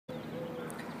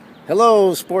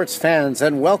Hello, sports fans,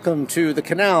 and welcome to the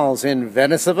canals in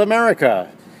Venice of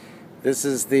America. This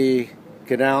is the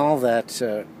canal that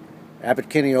Abbot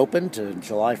Kinney opened on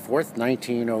July 4th,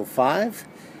 1905.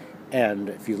 And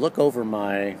if you look over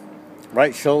my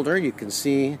right shoulder, you can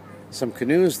see some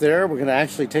canoes there. We're going to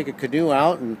actually take a canoe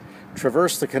out and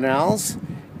traverse the canals,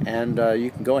 and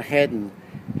you can go ahead and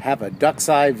have a duck's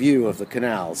eye view of the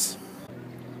canals.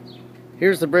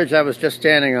 Here's the bridge I was just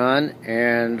standing on,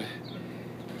 and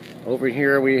over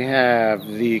here we have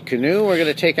the canoe we're going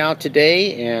to take out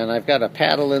today, and I've got a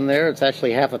paddle in there. It's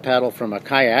actually half a paddle from a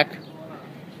kayak,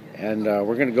 and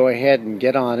we're going to go ahead and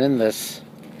get on in this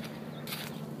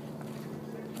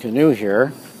canoe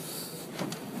here.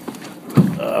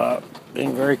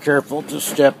 Being very careful to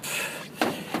step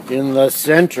in the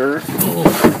center.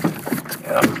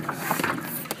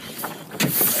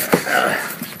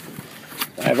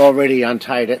 I've already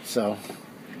untied it, so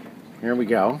here we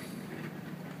go.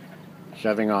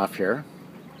 Shoving off here.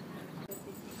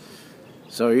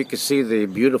 So you can see the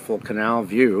beautiful canal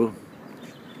view.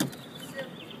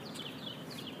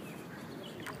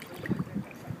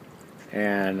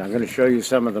 And I'm going to show you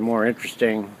some of the more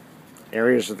interesting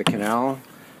areas of the canal.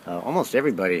 Almost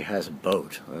everybody has a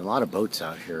boat. There are a lot of boats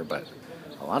out here, but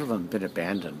a lot of them have been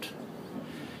abandoned.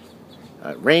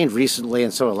 It rained recently,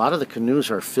 and so a lot of the canoes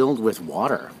are filled with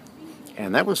water.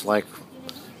 And that was like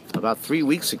about 3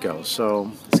 weeks ago,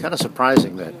 so it's kind of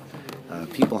surprising that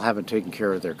people haven't taken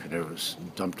care of their canoes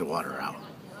and dumped the water out.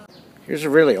 Here's a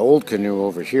really old canoe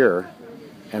over here,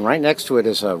 and right next to it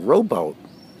is a rowboat.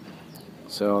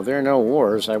 So there are no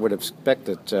oars. I would expect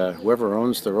that whoever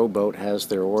owns the rowboat has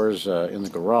their oars in the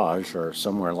garage or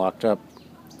somewhere locked up.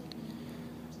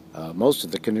 Most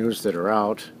of the canoes that are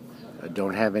out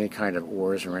don't have any kind of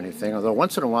oars or anything, although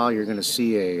once in a while you're going to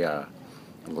see an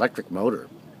electric motor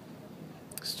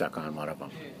stuck on one of them.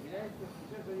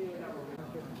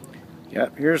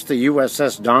 Yep, here's the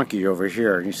USS Donkey over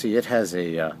here. You see it has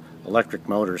a electric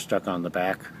motor stuck on the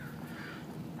back.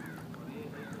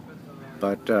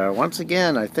 But once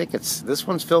again, I think this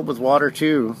one's filled with water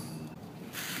too.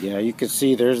 Yeah, you can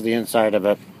see there's the inside of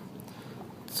it.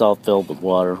 It's all filled with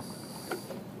water.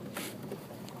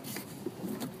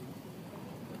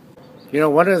 You know,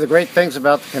 one of the great things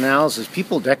about the canals is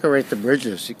people decorate the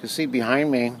bridges. You can see behind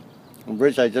me, the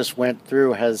bridge I just went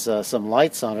through has some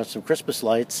lights on it, some Christmas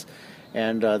lights,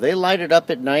 and they light it up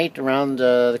at night around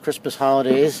the Christmas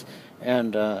holidays,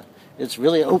 and it's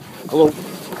really, oh, hello,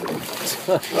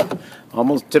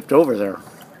 almost tipped over there.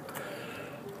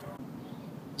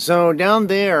 So down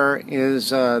there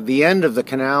is the end of the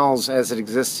canals as it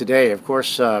exists today. Of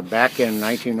course, back in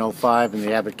 1905 in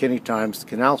the Abbot Kinney times, the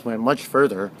canals went much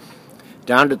further,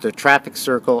 down to the traffic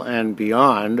circle and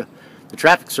beyond. The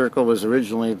traffic circle was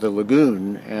originally the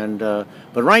lagoon, and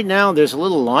but right now there's a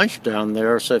little launch down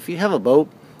there, so if you have a boat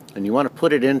and you want to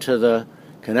put it into the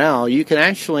canal, you can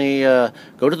actually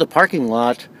go to the parking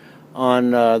lot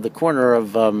on the corner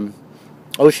of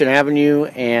Ocean Avenue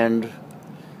and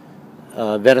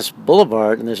Venice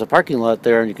Boulevard, and there's a parking lot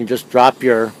there, and you can just drop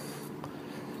your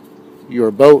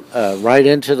boat right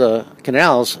into the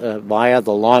canals via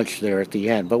the launch there at the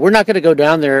end. But we're not going to go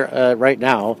down there right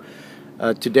now.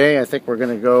 Today I think we're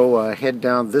going to go head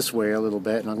down this way a little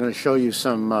bit, and I'm going to show you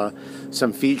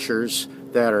some features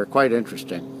that are quite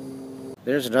interesting.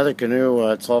 There's another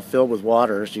canoe. It's all filled with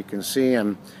water, as you can see,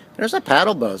 and there's a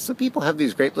paddle boat. Some people have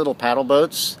these great little paddle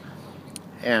boats,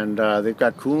 and they've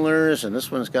got coolers, and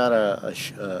this one's got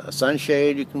a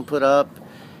sunshade you can put up.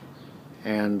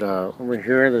 And over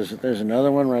here, there's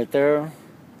another one right there.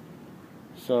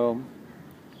 So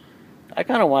I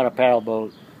kind of want a paddle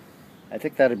boat. I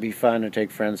think that'd be fun to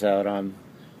take friends out on.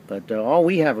 But all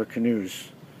we have are canoes.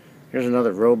 Here's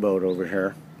another rowboat over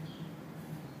here.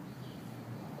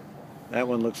 That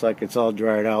one looks like it's all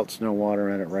dried out. There's no water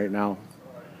in it right now.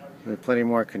 There's plenty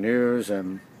more canoes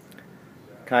and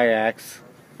kayaks.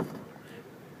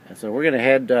 And so we're going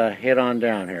to head on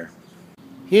down here.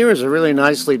 Here is a really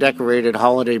nicely decorated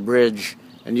holiday bridge,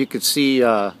 and you could see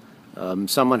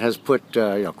someone has put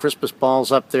Christmas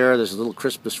balls up there. There's a little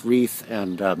Christmas wreath,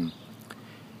 and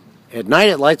at night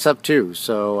it lights up too.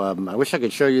 So I wish I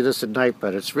could show you this at night,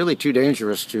 but it's really too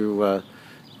dangerous to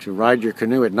ride your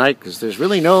canoe at night because there's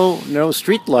really no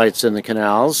street lights in the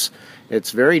canals.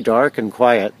 It's very dark and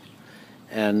quiet,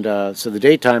 and so the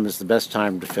daytime is the best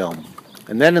time to film.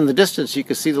 And then in the distance you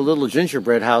can see the little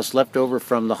gingerbread house left over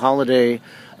from the holiday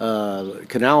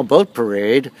canal boat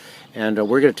parade, and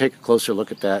we're going to take a closer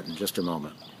look at that in just a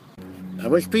moment. I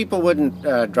wish people wouldn't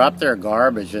drop their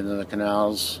garbage into the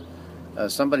canals.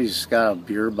 Somebody's got a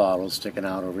beer bottle sticking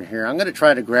out over here. I'm going to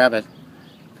try to grab it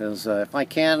because if I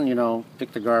can,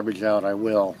 pick the garbage out, I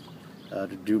will, to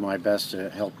do my best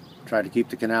to help try to keep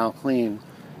the canal clean.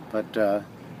 But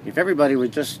if everybody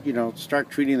would just, start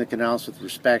treating the canals with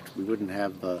respect, we wouldn't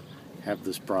have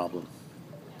this problem.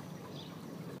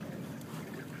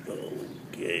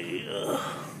 Okay.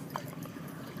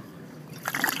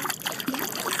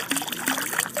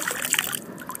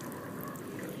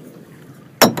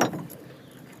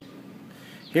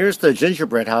 Here's the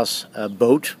gingerbread house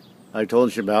boat I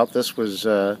told you about. This was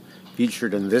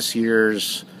featured in this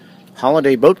year's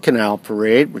Holiday Boat Canal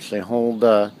Parade, which they hold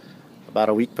about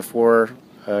a week before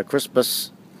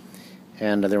Christmas.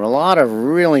 And there were a lot of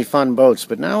really fun boats,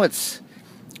 but now it's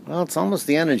almost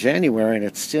the end of January and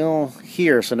it's still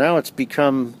here. So now it's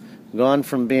gone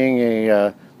from being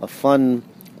a fun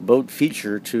boat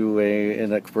feature to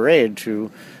in a parade to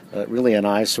really an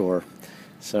eyesore.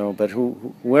 So, but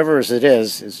whoever it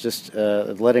is just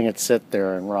letting it sit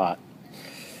there and rot.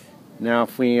 Now,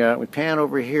 if we pan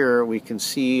over here, we can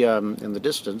see in the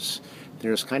distance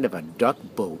there's kind of a duck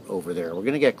boat over there. We're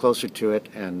going to get closer to it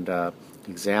and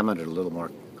examine it a little more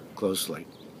closely.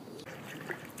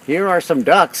 Here are some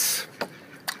ducks.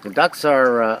 The ducks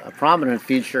are a prominent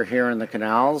feature here in the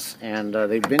canals, and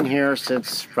they've been here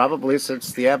probably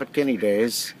since the Abbot Kinney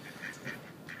days.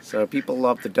 So people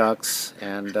love the ducks,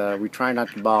 and we try not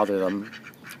to bother them.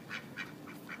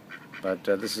 But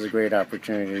this is a great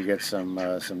opportunity to get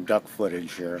some duck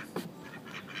footage here.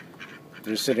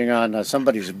 They're sitting on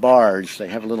somebody's barge. They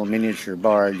have a little miniature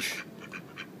barge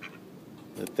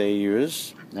that they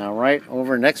use. Now, right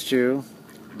over next to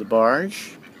the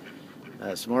barge,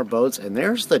 some more boats, and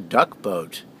there's the duck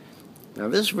boat. Now,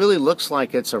 this really looks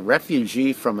like it's a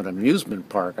refugee from an amusement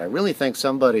park. I really think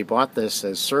somebody bought this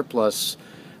as surplus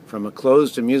from a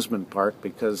closed amusement park,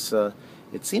 because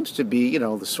it seems to be,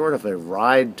 the sort of a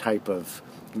ride type of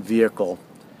vehicle.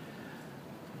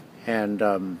 And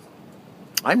I'm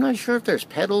not sure if there's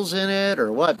pedals in it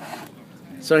or what.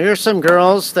 So here's some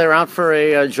girls. They're out for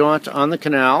a jaunt on the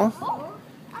canal,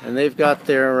 and they've got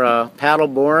their paddle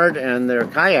board and their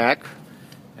kayak,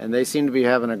 and they seem to be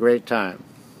having a great time.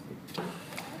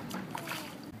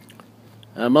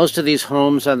 Most of these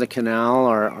homes on the canal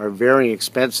are very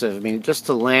expensive. I mean, just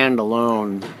the land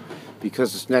alone,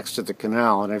 because it's next to the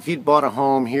canal. And if you'd bought a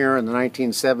home here in the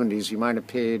 1970s, you might have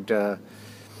paid, $5,000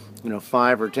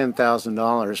 or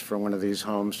 $10,000 for one of these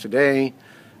homes. Today,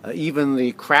 even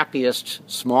the crappiest,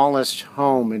 smallest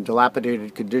home in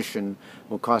dilapidated condition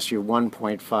will cost you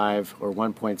 $1.5 or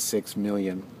 $1.6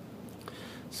 million.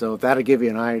 So that'll give you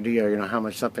an idea, how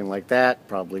much something like that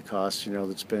probably costs,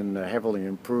 that's been heavily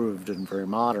improved and very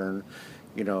modern.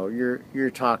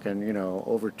 You're talking,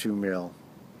 over $2 million.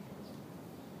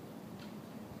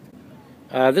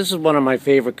 This is one of my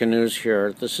favorite canoes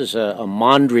here. This is a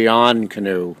Mondrian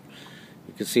canoe.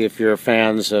 You can see, if you're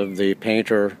fans of the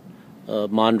painter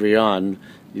Mondrian,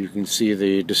 you can see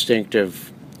the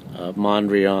distinctive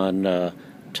Mondrian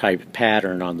type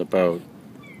pattern on the boat.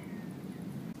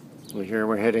 Well, here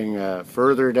we're heading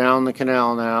further down the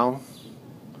canal now,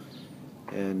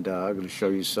 and I'm going to show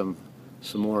you some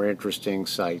more interesting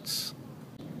sights.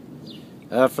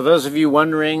 For those of you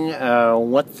wondering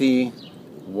what the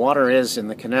water is in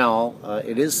the canal,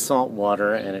 it is salt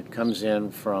water, and it comes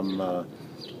in from the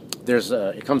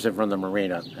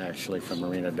marina, actually, from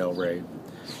Marina del Rey.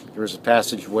 There's a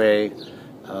passageway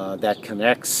that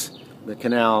connects the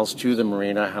canals to the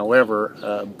marina.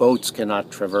 However, boats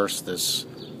cannot traverse this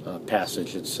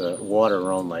passage. It's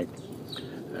water only,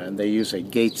 and they use a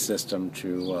gate system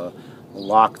to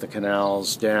lock the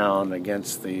canals down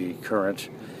against the current.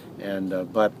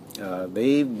 And but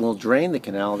they will drain the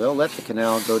canal. They'll let the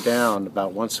canal go down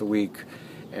about once a week,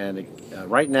 and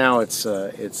right now it's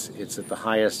at the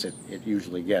highest it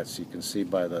usually gets. You can see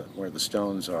by where the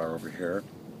stones are over here,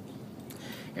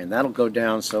 and that'll go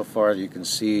down so far that you can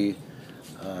see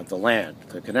the land.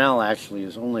 The canal actually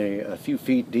is only a few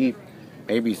feet deep,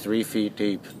 maybe 3 feet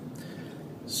deep.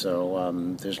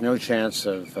 So there's no chance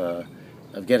of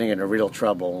getting into real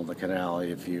trouble in the canal.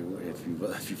 If you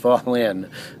fall in,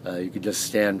 you could just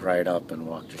stand right up and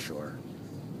walk to shore.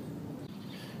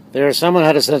 Someone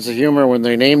had a sense of humor when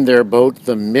they named their boat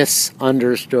the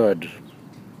Misunderstood.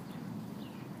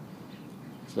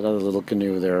 It's another little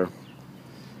canoe there.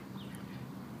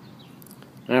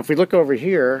 Now, if we look over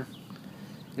here,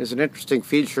 there's an interesting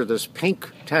feature. This pink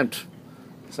tent.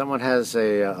 Someone has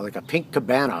like a pink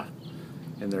cabana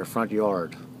in their front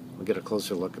yard. We'll get a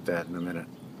closer look at that in a minute.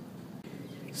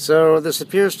 So this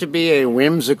appears to be a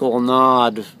whimsical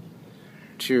nod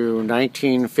to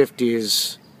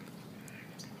 1950s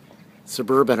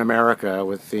suburban America,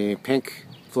 with the pink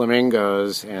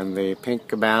flamingos and the pink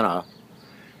cabana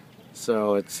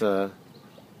So it's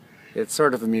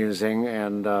sort of amusing,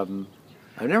 and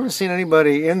I've never seen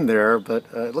anybody in there, but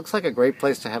it looks like a great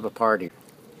place to have a party.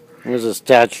 Here's a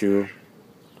statue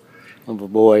of a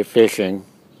boy fishing.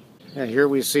 And here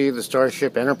we see the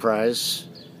Starship Enterprise,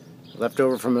 left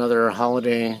over from another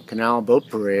holiday canal boat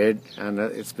parade, and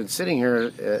it's been sitting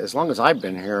here as long as I've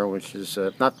been here, which has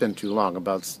not been too long,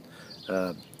 about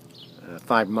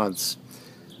 5 months.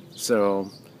 So,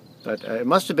 but it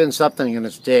must have been something in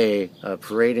its day,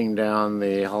 parading down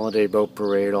the holiday boat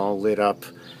parade, all lit up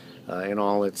in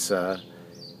all its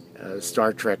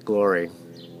Star Trek glory.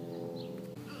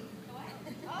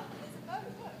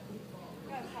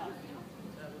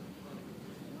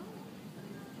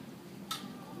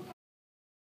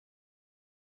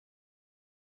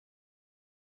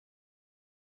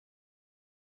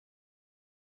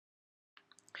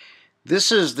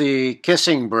 This is the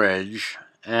kissing bridge,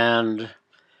 and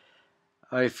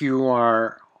if you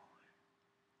want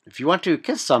to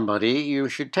kiss somebody, you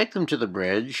should take them to the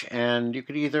bridge, and you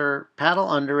could either paddle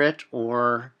under it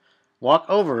or walk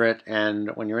over it,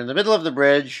 and when you're in the middle of the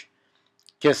bridge,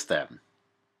 kiss them.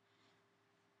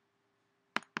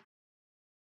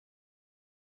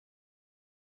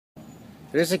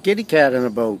 There's a kitty cat in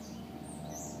a boat.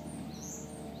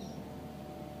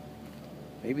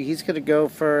 Maybe he's going to go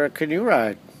for a canoe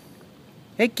ride.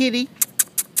 Hey, kitty.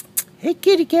 Hey,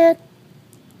 kitty cat.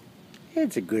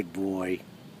 It's a good boy.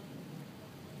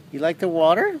 You like the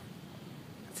water?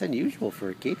 It's unusual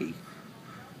for a kitty.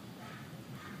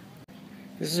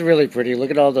 This is really pretty.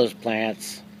 Look at all those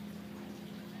plants.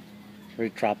 Very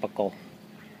tropical.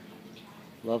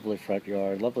 Lovely front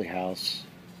yard. Lovely house.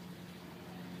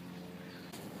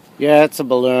 Yeah, it's a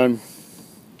balloon.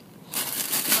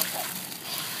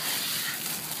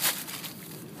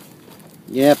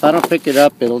 Yeah, if I don't pick it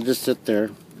up, it'll just sit there.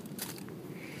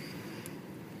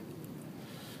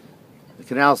 The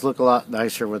canals look a lot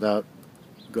nicer without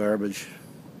garbage.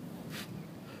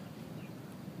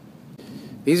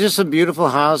 These are some beautiful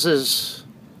houses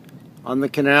on the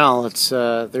canal.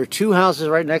 There are two houses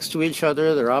right next to each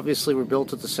other. They obviously were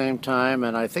built at the same time,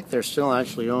 and I think they're still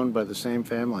actually owned by the same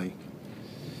family.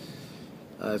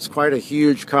 It's quite a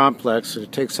huge complex.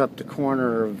 It takes up the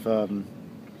corner of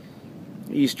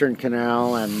Eastern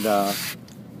Canal and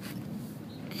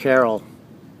Carroll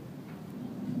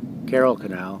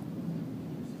Canal.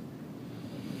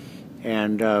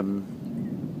 And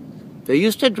they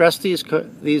used to dress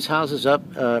these houses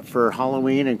up for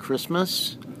Halloween and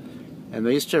Christmas, and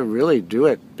they used to really do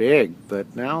it big,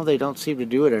 but now they don't seem to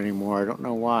do it anymore. I don't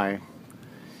know why.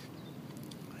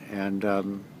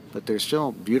 And but they're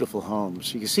still beautiful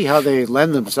homes. You can see how they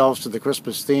lend themselves to the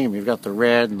Christmas theme. You've got the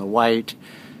red and the white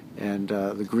and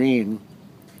the green,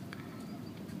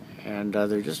 and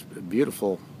they're just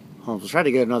beautiful homes. We'll try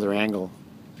to get another angle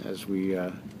as we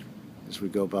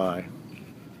go by.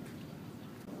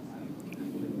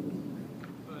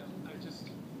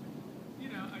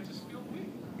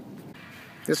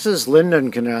 This is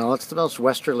Linden Canal. It's the most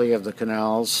westerly of the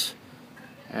canals,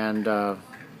 and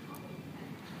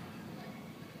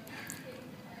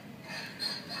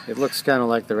it looks kind of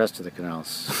like the rest of the canals.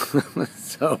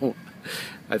 So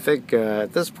I think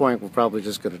at this point we're probably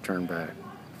just going to turn back.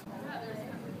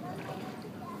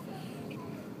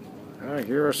 All right,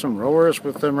 here are some rowers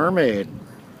with the mermaid.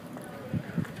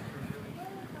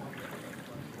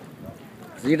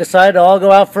 So you decided to all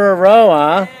go out for a row,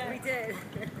 huh? Yeah, we did.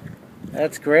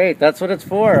 That's great. That's what it's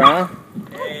for, huh?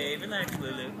 Hey, relax,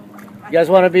 Lulu. You guys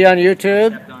want to be on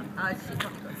YouTube?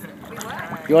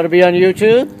 You want to be on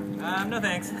YouTube? No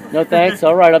thanks. No thanks?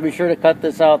 All right, I'll be sure to cut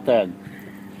this out then.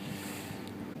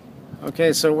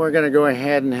 Okay, so we're going to go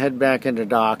ahead and head back into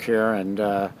dock here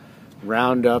and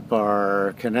round up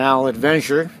our canal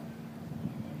adventure.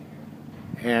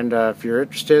 And if you're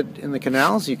interested in the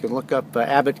canals, you can look up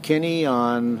Abbot Kinney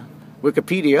on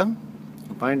Wikipedia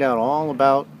and find out all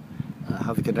about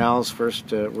how the canals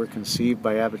first were conceived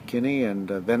by Abbot Kinney and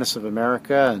Venice of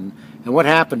America and what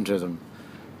happened to them.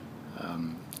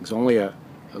 There's only a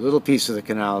little piece of the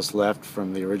canals left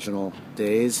from the original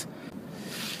days.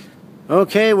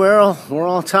 Okay, we're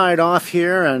all tied off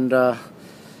here, and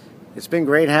it's been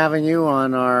great having you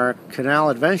on our canal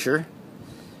adventure.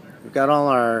 We've got all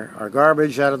our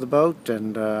garbage out of the boat,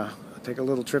 and take a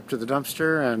little trip to the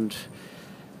dumpster, and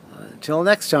until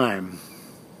next time.